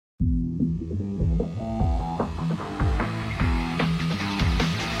You're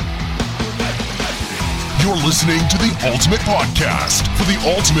listening to the Ultimate Podcast for the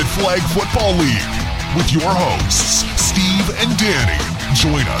Ultimate Flag Football League with your hosts, Steve and Danny.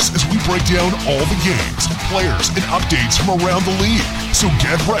 Join us as we break down all the games, players, and updates from around the league. So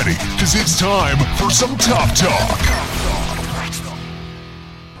get ready, because it's time for some TUFF Talk.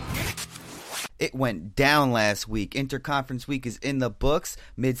 It went down last week. Interconference week is in the books.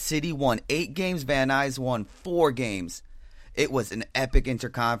 Mid-City won 8 games. Van Nuys won 4 games. It was an epic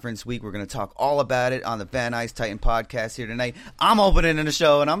interconference week. We're going to talk all about it on the Van Nuys Titan podcast here tonight. I'm opening the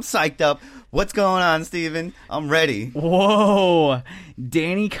show, and I'm psyched up. What's going on, Steven? I'm ready. Whoa.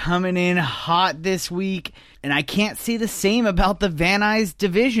 Danny coming in hot this week, and I can't say the same about the Van Nuys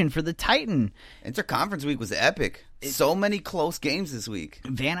division for the Titan. Interconference week was epic. So many close games this week.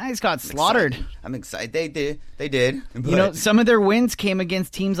 Van Nuys got slaughtered. I'm excited. They did. But you know, some of their wins came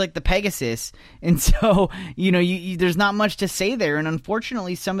against teams like the Pegasus, and so, you know, there's not much to say there, and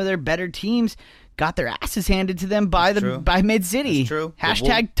unfortunately, some of their better teams got their asses handed to them by Mid-City. That's true.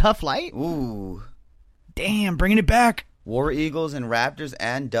 Hashtag Tough Light. Ooh. Damn, bringing it back. War Eagles and Raptors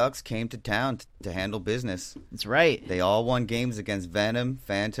and Ducks came to town to handle business. That's right. They all won games against Venom,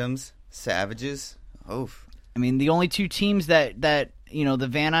 Phantoms, Savages. Oof. I mean, the only two teams that you know, the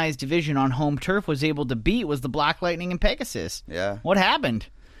Van Nuys division on home turf was able to beat was the Black Lightning and Pegasus. Yeah. What happened?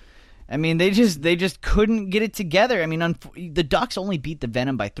 I mean, they just couldn't get it together. I mean, the Ducks only beat the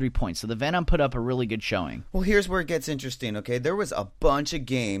Venom by 3 points, so the Venom put up a really good showing. Well, here's where it gets interesting, okay? There was a bunch of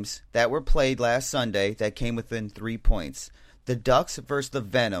games that were played last Sunday that came within 3 points. The Ducks versus the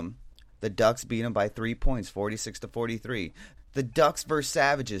Venom. The Ducks beat them by 3 points, 46-43. The Ducks versus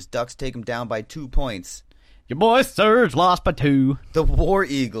Savages. Ducks take them down by 2 points. Your boy Surge lost by 2. The War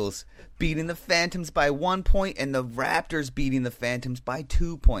Eagles beating the Phantoms by 1 point, and the Raptors beating the Phantoms by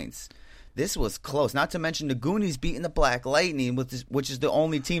 2 points. This was close. Not to mention the Goonies beating the Black Lightning, which is the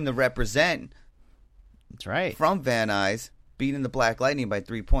only team to represent. That's right. From Van Nuys, beating the Black Lightning by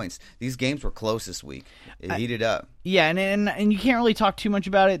 3 points. These games were close this week. It heated up. Yeah, and you can't really talk too much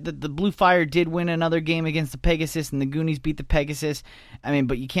about it. The Blue Fire did win another game against the Pegasus, and the Goonies beat the Pegasus. I mean,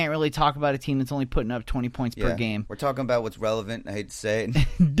 but you can't really talk about a team that's only putting up 20 points per game. We're talking about what's relevant. I hate to say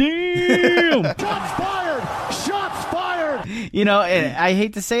it. Damn! Shots fired! Shots fired! You know, and I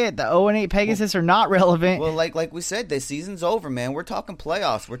hate to say it, the 0-8 Pegasus are not relevant. Well, like we said, the season's over, man. We're talking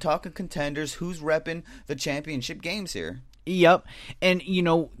playoffs. We're talking contenders. Who's repping the championship games here? Yep. And, you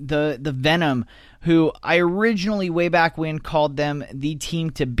know, the Venom, who I originally way back when called them the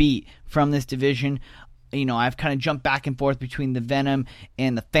team to beat from this division. You know, I've kind of jumped back and forth between the Venom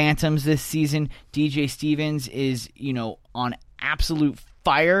and the Phantoms this season. DJ Stevens is, you know, on absolute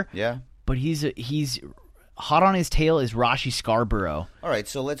fire. Yeah. But he's hot on his tail is Rashi Scarborough. All right,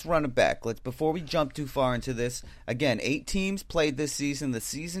 so let's run it back. Before we jump too far into this, again, 8 teams played this season. The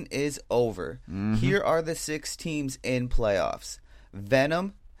season is over. Mm-hmm. Here are the 6 teams in playoffs.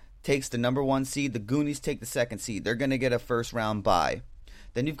 Venom takes the number 1 seed. The Goonies take the 2nd seed. They're going to get a first-round bye.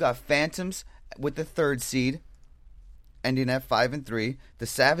 Then you've got Phantoms with the 3rd seed, ending at 5-3. The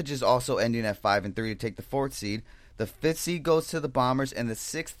Savages also ending at 5-3 to take the 4th seed. The 5th seed goes to the Bombers, and the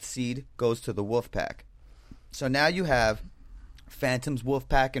 6th seed goes to the Wolfpack. So now you have Phantoms,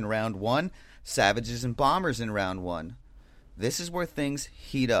 Wolfpack in round 1, Savages and Bombers in round 1. This is where things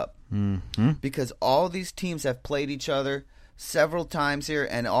heat up. Mm-hmm. Because all these teams have played each other several times here,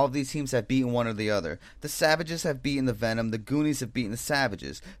 and all of these teams have beaten one or the other. The Savages have beaten the Venom, the Goonies have beaten the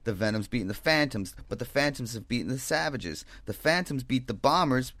Savages, the Venom's beaten the Phantoms, but the Phantoms have beaten the Savages. The Phantoms beat the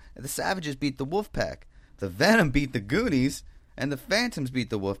Bombers, and the Savages beat the Wolfpack. The Venom beat the Goonies, and the Phantoms beat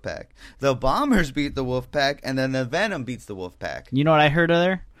the Wolfpack. The Bombers beat the Wolfpack, and then the Venom beats the Wolfpack. You know what I heard of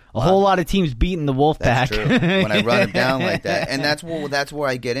there? A whole lot of teams beating the Wolfpack. That's true. When I run it down like that. And that's where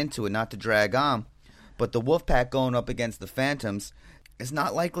I get into it, not to drag on. But the Wolfpack going up against the Phantoms is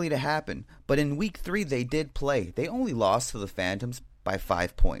not likely to happen. But in week 3, they did play. They only lost to the Phantoms by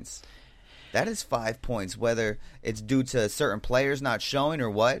 5 points. That is 5 points, whether it's due to certain players not showing or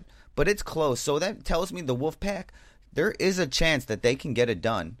what. But it's close. So that tells me the Wolfpack, there is a chance that they can get it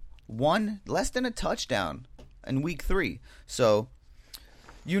done. Less than a touchdown in week 3. So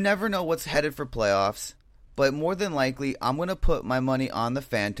you never know what's headed for playoffs. But more than likely, I'm going to put my money on the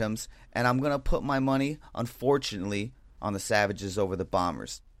Phantoms, and I'm going to put my money, unfortunately, on the Savages over the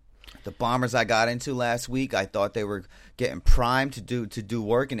Bombers. The Bombers I got into last week, I thought they were getting primed to do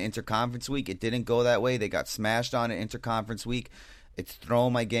work in Interconference Week. It didn't go that way. They got smashed on in Interconference Week. it's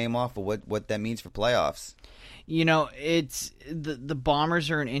throwing my game off of what that means for playoffs. It's the Bombers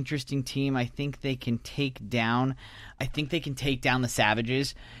are an interesting team. I think they can take down the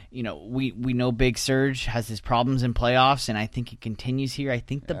Savages. We know Big Surge has his problems in playoffs, and I think it continues here. I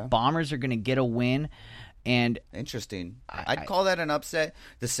think the Bombers are going to get a win. And interesting. I'd call that an upset.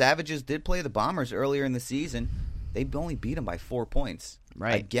 The Savages did play the Bombers earlier in the season. They only beat them by 4 points.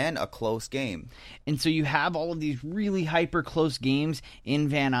 Right. Again, a close game. And so you have all of these really hyper close games in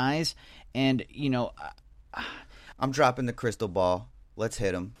Van Nuys, and I'm dropping the crystal ball. Let's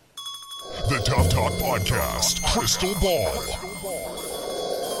hit him. The TUFF Talk Podcast, Crystal Ball.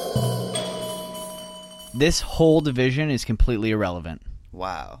 This whole division is completely irrelevant.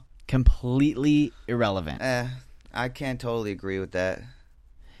 Wow. Completely irrelevant. I can't totally agree with that.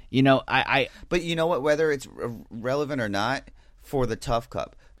 But you know what? Whether it's relevant or not, for the TUFF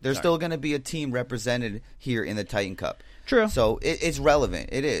Cup, there's still going to be a team represented here in the Titan Cup. True. So it's relevant.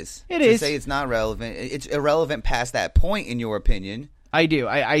 It is. To say it's not relevant, it's irrelevant past that point, in your opinion. I do.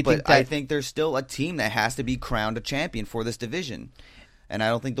 I think there's still a team that has to be crowned a champion for this division. And I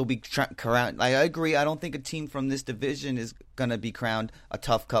don't think they'll be crowned. I agree. I don't think a team from this division is going to be crowned a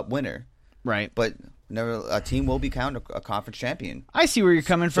TUFF Cup winner. Right. But a team will be crowned a conference champion. I see where you're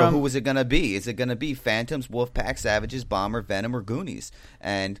coming from. So who is it going to be? Is it going to be Phantoms, Wolfpack, Savages, Bomber, Venom, or Goonies?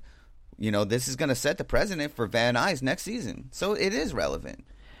 And, this is going to set the precedent for Van Nuys next season. So it is relevant.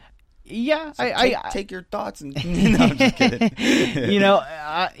 Yeah, so take your thoughts and no, I'm just kidding.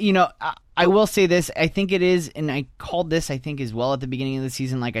 I will say this. I think it is, and I called this, I think, as well at the beginning of the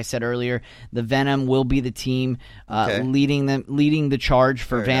season. Like I said earlier, the Venom will be the team leading the charge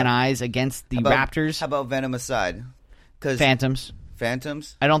for Van Nuys against the Raptors. How about Venom aside? Phantoms.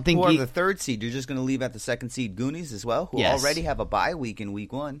 Phantoms? I don't think who are the third seed? You're just going to leave out the second seed Goonies as well, who already have a bye week in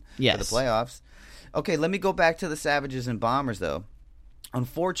week 1 for the playoffs. Okay, let me go back to the Savages and Bombers, though.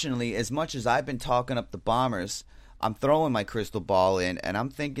 Unfortunately, as much as I've been talking up the Bombers, I'm throwing my crystal ball in, and I'm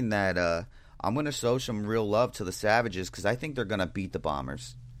thinking that I'm going to show some real love to the Savages because I think they're going to beat the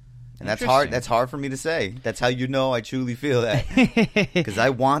Bombers. And that's hard. That's hard for me to say. That's how you know I truly feel that. Because I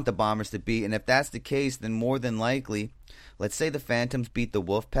want the Bombers to beat. And if that's the case, then more than likely, let's say the Phantoms beat the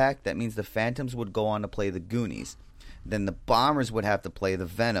Wolfpack. That means the Phantoms would go on to play the Goonies. Then the Bombers would have to play the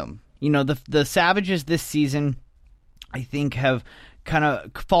Venom. The Savages this season, I think, have kind of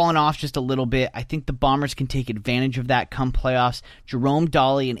fallen off just a little bit. I think the Bombers can take advantage of that come playoffs. Jerome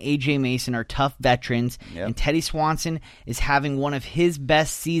Dolly and A.J. Mason are tough veterans, and Teddy Swanson is having one of his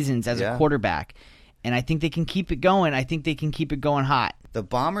best seasons as a quarterback. And I think they can keep it going. I think they can keep it going hot. The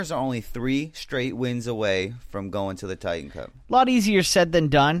Bombers are only 3 straight wins away from going to the Titan Cup. A lot easier said than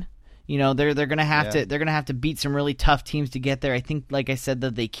done. They're gonna have to beat some really tough teams to get there. I think, like I said,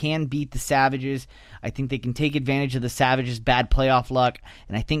 that they can beat the Savages. I think they can take advantage of the Savages' bad playoff luck,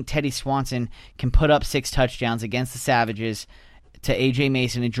 and I think Teddy Swanson can put up 6 touchdowns against the Savages to A.J.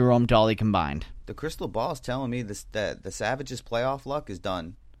 Mason and Jerome Dolly combined. The crystal ball is telling me that the Savages' playoff luck is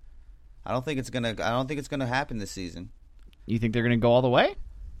done. I don't think it's gonna happen this season. You think they're gonna go all the way?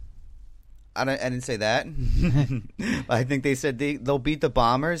 I didn't say that. I think they said they'll beat the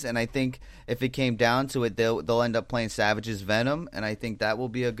Bombers, and I think if it came down to it, they'll end up playing Savages Venom, and I think that will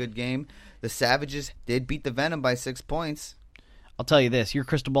be a good game. The Savages did beat the Venom by 6 points. I'll tell you this: your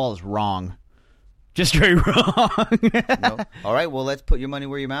crystal ball is wrong. Just straight wrong. No. All right, well, let's put your money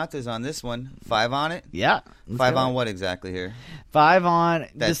where your mouth is on this one. 5 on it? Yeah. 5 on what exactly here? 5 on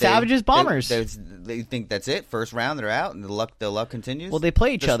the Savages Bombers. They think that's it? First round, they're out, and the luck continues? Well, they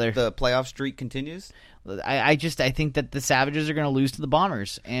play each other. The playoff streak continues? I think that the Savages are going to lose to the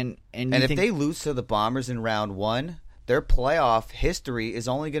Bombers. And if they lose to the Bombers in round 1, their playoff history is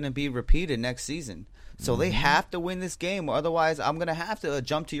only going to be repeated next season. So they have to win this game, or otherwise I'm going to have to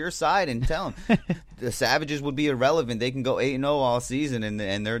jump to your side and tell them the Savages would be irrelevant. They can go 8-0 all season, and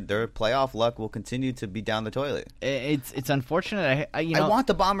their playoff luck will continue to be down the toilet. It's unfortunate. I want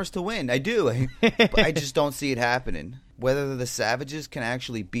the Bombers to win. I do, but I just don't see it happening. Whether the Savages can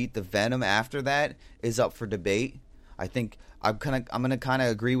actually beat the Venom after that is up for debate. I think I'm going to kind of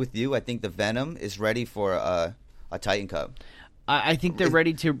agree with you. I think the Venom is ready for a Titan Cup. I think they're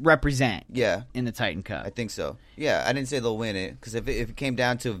ready to represent in the Titan Cup. I think so. Yeah, I didn't say they'll win it, because if it came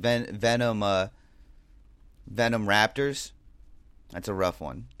down to Venom Raptors, that's a rough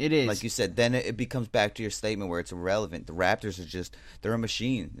one. It is. Like you said, then it becomes back to your statement where it's irrelevant. The Raptors they're a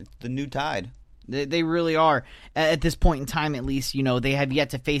machine. It's the new Tide. They really are. At this point in time, at least, they have yet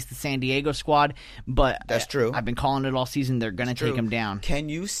to face the San Diego squad, but that's true. I've been calling it all season. They're going to take them down. Can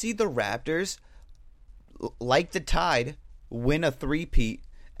you see the Raptors, like the Tide, win a three-peat,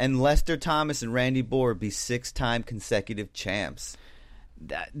 and Lester Thomas and Randy Bohr be 6-time consecutive champs?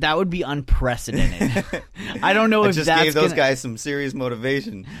 That would be unprecedented. I don't know if just that's gave those guys some serious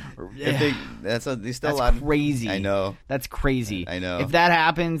motivation. That's crazy. I know. That's crazy. I know. If that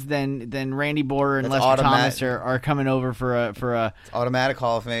happens, then Randy Borer and Lester Thomas are coming over for a it's automatic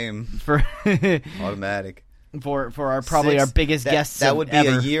Hall of Fame for automatic for our our biggest guests. That would be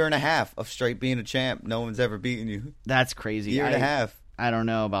ever. a year and a half of straight being a champ. No one's ever beaten you. That's crazy. Year and a half. I don't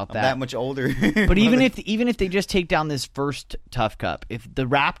know about I'm that much older. But even if they just take down this first Tough Cup, if the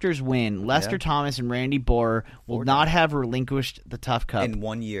Raptors win, Lester Thomas and Randy Borer will not have relinquished the Tough Cup in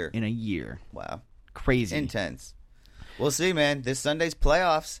 1 year. In a year. Wow. Crazy. Intense. We'll see, man. This Sunday's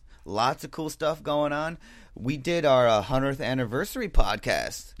playoffs. Lots of cool stuff going on. We did our 100th anniversary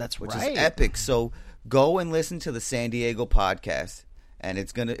podcast. Which is epic. So go and listen to the San Diego podcast. And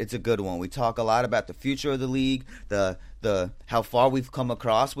it's a good one. We talk a lot about the future of the league, the how far we've come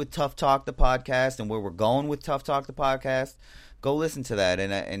across with TUFF Talk the podcast, and where we're going with TUFF Talk the podcast. Go listen to that,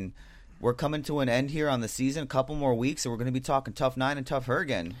 and we're coming to an end here on the season. A couple more weeks, and we're going to be talking Tough 9 and Tough Her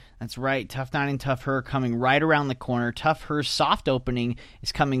again. That's right. Tough 9 and Tough Her coming right around the corner. Tough Her's soft opening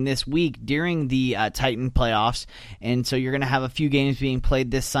is coming this week during the Titan playoffs, and so you're going to have a few games being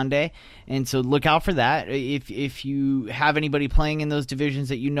played this Sunday, and so look out for that. If you have anybody playing in those divisions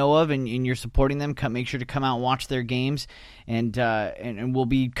that you know of and you're supporting them, make sure to come out and watch their games, and we'll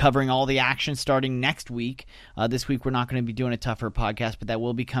be covering all the action starting next week. This week we're not going to be doing a Tough Her podcast, but that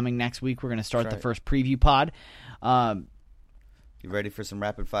will be coming next week. We're going to start the first preview pod. You ready for some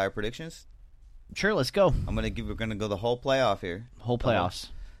rapid fire predictions? Sure, let's go. We're gonna go the whole playoff here. Whole playoffs.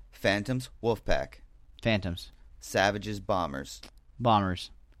 Phantoms, Wolfpack. Phantoms. Savages, Bombers.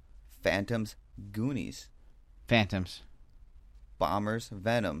 Bombers. Phantoms, Goonies. Phantoms. Bombers,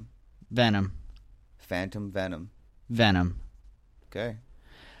 Venom. Venom. Phantom, Venom. Venom. Okay.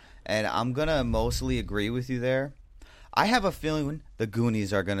 And I'm gonna mostly agree with you there. I have a feeling the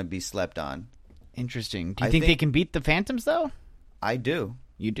Goonies are gonna be slept on. Interesting. Do you think they can beat the Phantoms though? I do.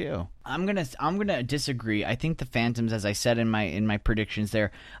 You do. I'm gonna disagree. I think the Phantoms, as I said in my predictions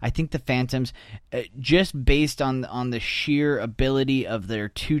there, I think the Phantoms, just based on the sheer ability of their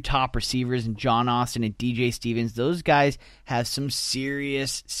two top receivers, John Austin and DJ Stevens, those guys have some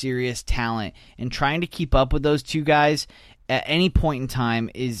serious talent, and trying to keep up with those two guys at any point in time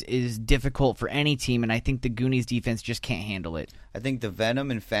is difficult for any team, and I think the Goonies defense just can't handle it. I think the Venom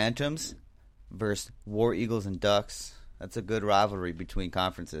and Phantoms versus War Eagles and Ducks. That's a good rivalry between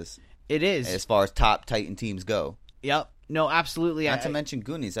conferences. It is. As far as top Titan teams go. Yep. No, absolutely. Not to mention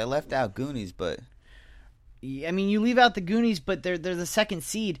Goonies. I left out Goonies, but... I mean, you leave out the Goonies, but they're the second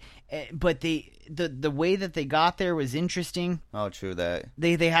seed. But the way that they got there was interesting. Oh, true that.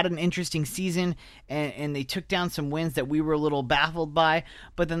 They had an interesting season, and they took down some wins that we were a little baffled by.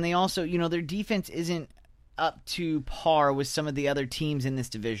 But then they also, their defense isn't up to par with some of the other teams in this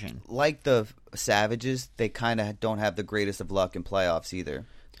division. Like the Savages, they kind of don't have the greatest of luck in playoffs either.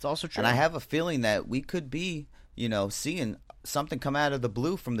 It's also true. And I have a feeling that we could be, seeing something come out of the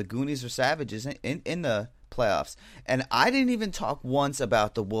blue from the Goonies or Savages in the playoffs. And I didn't even talk once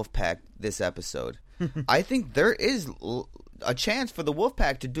about the Wolfpack this episode. I think there is a chance for the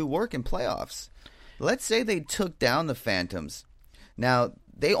Wolfpack to do work in playoffs. Let's say they took down the Phantoms. Now,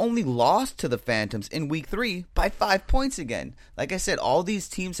 they only lost to the Phantoms in Week 3 by 5 points again. Like I said, all these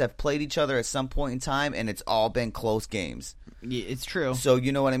teams have played each other at some point in time, and it's all been close games. Yeah, it's true. So,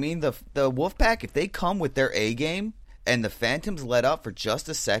 you know what I mean? The Wolfpack, if they come with their A game and the Phantoms let up for just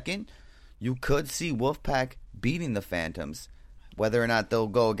a second, you could see Wolfpack beating the Phantoms. Whether or not they'll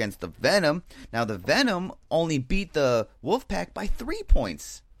go against the Venom. Now, the Venom only beat the Wolfpack by 3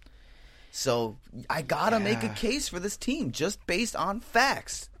 points. So I gotta make a case for this team just based on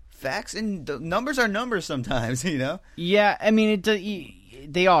facts. Facts and the numbers are numbers sometimes, Yeah, I mean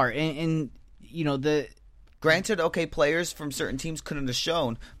they are, and the. Granted, okay, players from certain teams couldn't have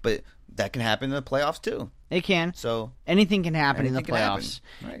shown, but that can happen in the playoffs too. It can. So anything can happen in the playoffs.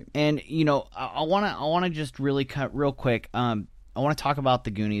 Right. And I wanna just really cut real quick. I want to talk about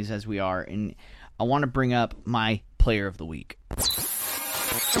the Goonies as we are, and I want to bring up my player of the week.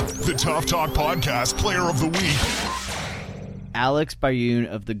 The TUFF Talk Podcast Player of the Week. Alex Bayoun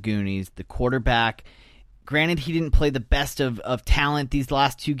of the Goonies, the quarterback. Granted, he didn't play the best of talent these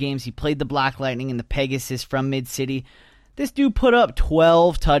last two games. He played the Black Lightning and the Pegasus from Mid-City. This dude put up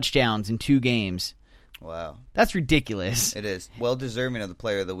 12 touchdowns in 2 games. Wow. That's ridiculous. It is. Well deserving of the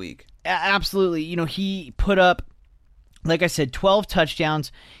Player of the Week. Absolutely. He put up, like I said, 12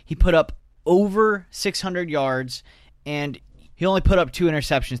 touchdowns. He put up over 600 yards, and he only put up 2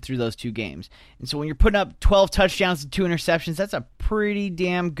 interceptions through those 2 games. And so when you're putting up 12 touchdowns and 2 interceptions, that's a pretty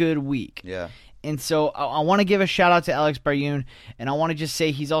damn good week. Yeah. And so I want to give a shout out to Alex Bayoun, and I want to just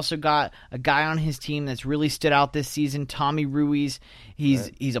say he's also got a guy on his team that's really stood out this season, Tommy Ruiz. He's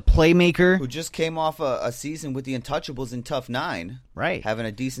a playmaker. Who just came off a season with the Untouchables in Tough 9. Right. Having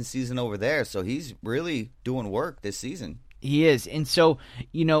a decent season over there, so he's really doing work this season. He is. And so,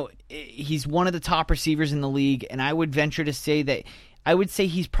 he's one of the top receivers in the league, and I would venture to say that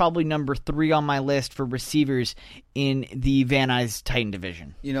he's probably number 3 on my list for receivers in the Van Nuys Titan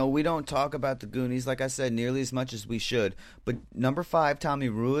division. We don't talk about the Goonies, like I said, nearly as much as we should. But number 5, Tommy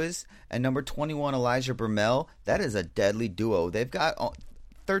Ruiz, and number 21, Elijah Bermel, that is a deadly duo. They've got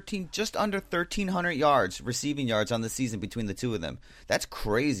just under 1,300 receiving yards on the season between the two of them. That's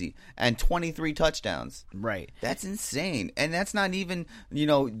crazy. And 23 touchdowns. Right. That's insane. And that's not even,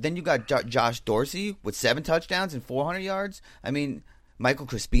 then you got Josh Dorsey with 7 touchdowns and 400 yards. I mean, Michael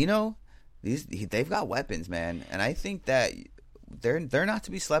Crispino, they've got weapons, man. And I think that they're not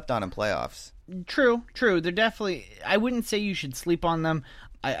to be slept on in playoffs. True. They're definitely, I wouldn't say you should sleep on them.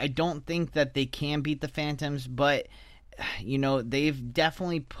 I don't think that they can beat the Phantoms, but they've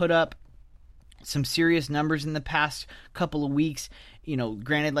definitely put up some serious numbers in the past couple of weeks.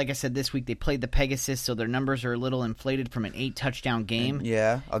 Granted, like I said, this week they played the Pegasus, so their numbers are a little inflated from an 8-touchdown game.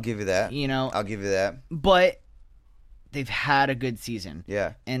 Yeah, I'll give you that. I'll give you that. But they've had a good season.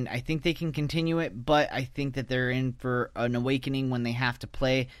 Yeah. And I think they can continue it, but I think that they're in for an awakening when they have to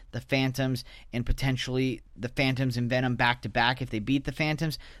play the Phantoms and potentially the Phantoms and Venom back-to-back. If they beat the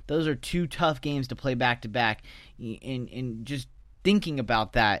Phantoms, those are 2 tough games to play back-to-back. And just thinking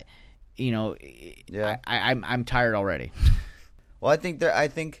about that, yeah. I'm tired already. Well,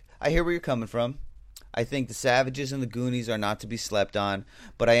 I hear where you're coming from. I think the Savages and the Goonies are not to be slept on,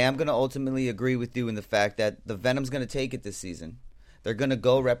 but I am going to ultimately agree with you in the fact that the Venom's going to take it this season. They're going to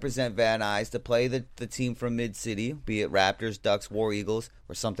go represent Van Nuys to play the team from Mid-City, be it Raptors, Ducks, War Eagles,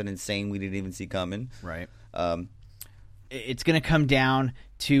 or something insane we didn't even see coming. Right. It's going to come down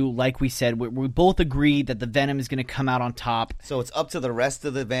to, like we said, we both agree that the Venom is going to come out on top. So it's up to the rest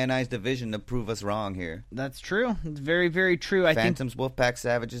of the Van Nuys division to prove us wrong here. That's true. It's very, very true. Phantoms, Wolfpack,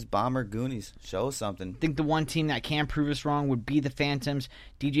 Savages, Bomber, Goonies. Show us something. I think the one team that can prove us wrong would be the Phantoms.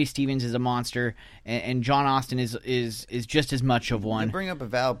 DJ Stevens is a monster, and John Austin is just as much of one. You bring up a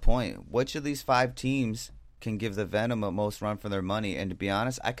valid point. Which of these 5 teams can give the Venom a most run for their money? And to be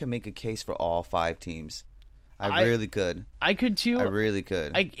honest, I could make a case for all 5 teams. I really could. I could too. I really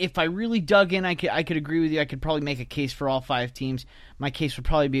could. If I really dug in, I could agree with you. I could probably make a case for all 5 teams. My case would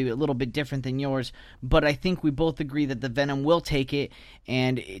probably be a little bit different than yours, but I think we both agree that the Venom will take it.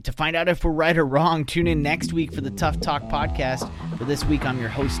 And to find out if we're right or wrong, tune in next week for the TUFF Talk Podcast. For this week, I'm your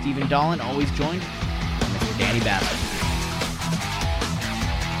host, Stephen Dolan, always joined by Mr. Danny Bassett.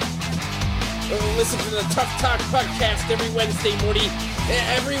 Listen to the TUFF Talk Podcast every Wednesday morning.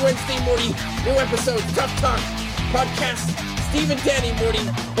 New episodes, TUFF Talk Podcast, Steve and Danny morning.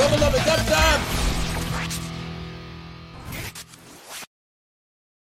 Love it, dub.